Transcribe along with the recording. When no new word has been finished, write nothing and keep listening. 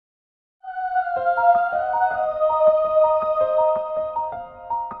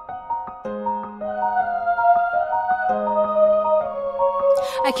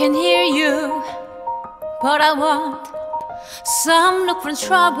I can hear you, but I want some look for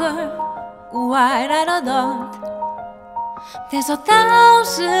trouble. Why I don't? There's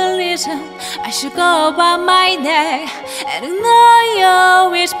 1,000 reasons I should go about my day and ignore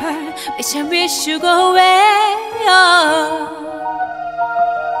your whisper, which I wish you go away. Oh.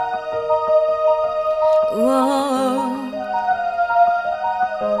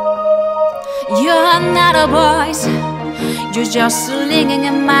 You're not a voice, you're just ringing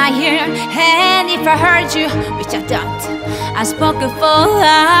in my ear. And if I heard you, which I don't, I spoke for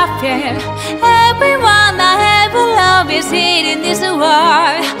I feel. Everyone I ever loved is here in this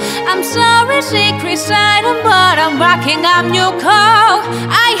world. I'm sorry, secret silent, but I'm walking up new call.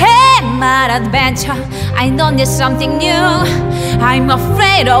 I hate my adventure, I know there's something new. I'm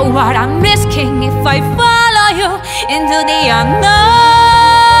afraid of what I'm risking if I follow you into the unknown.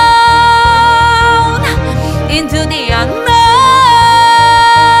 Into the unknown,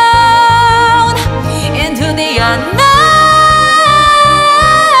 into the unknown.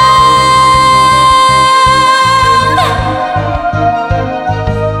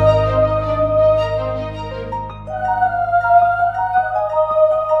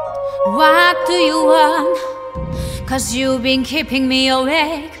 What do you want? 'Cause you've been keeping me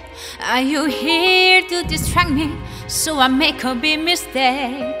awake. Are you here to distract me so I make a big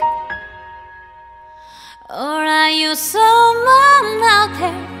mistake? Or are you someone out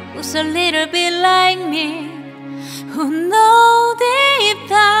there who's a little bit like me, who know deep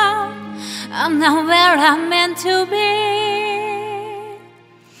down I'm not where I'm meant to be?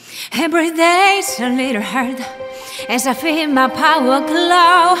 Every day's a little hard as I feel my power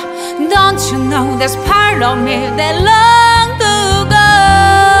glow. Don't you know there's part of me that long to go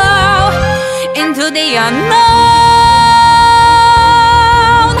into the unknown,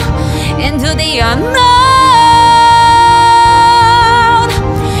 into the unknown.